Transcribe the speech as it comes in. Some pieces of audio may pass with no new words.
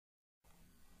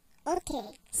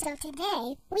Okay, so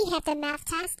today we have the math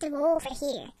task to go over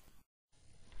here.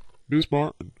 Miss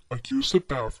Martin, accused of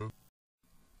bathroom.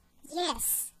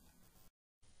 Yes.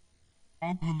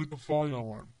 I'm pulling the fire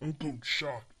alarm. I'm being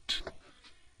shot.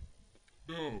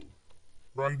 No.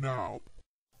 Right now.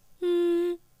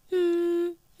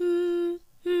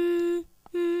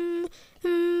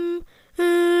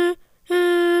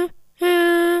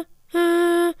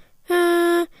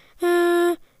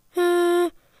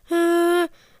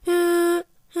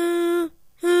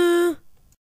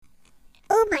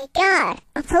 Oh my god,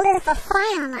 a political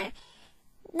fire alarm.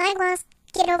 Nightglass,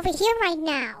 get over here right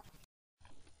now.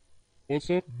 What's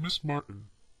up, Miss Martin?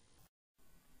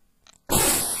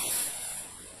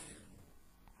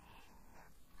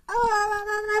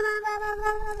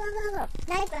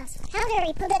 Nightglass, how dare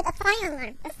you put in a fire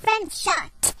alarm? A friend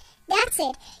shot. That's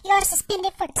it. You're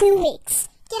suspended for 2 weeks.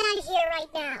 Get out of here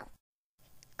right now.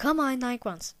 Come on,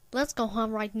 Nightglass. Let's go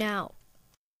home right now.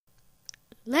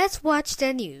 Let's watch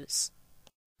the news.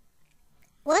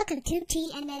 Welcome to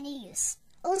TNN News.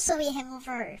 Also, we have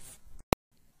over Earth.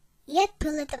 Yet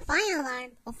pull the fire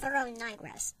alarm of our own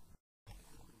Nightglass.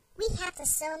 We have to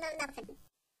sell nothing.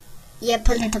 Yet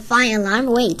pull the fire alarm.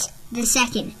 Wait, the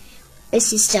second.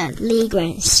 This is the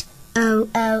Grantz.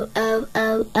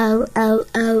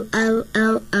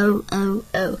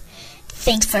 Oh.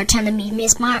 Thanks for telling me,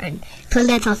 Miss Martin. Pull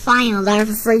the fire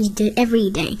alarm for every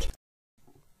day.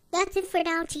 That's it for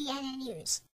now, TNN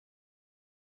News.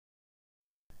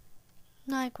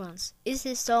 Nightglass, is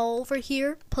this all over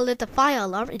here? Pull the fire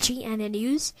alarm at GNN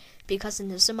News? Because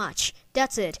it is so much.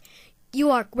 That's it. You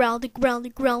are grounded for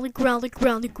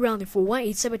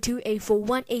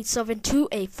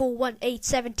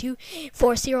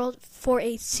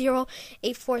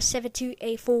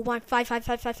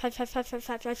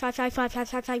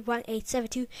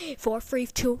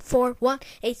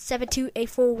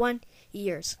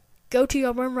years. Go to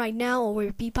your room right now or it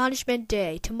will be punishment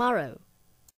day tomorrow.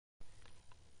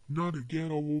 Not again.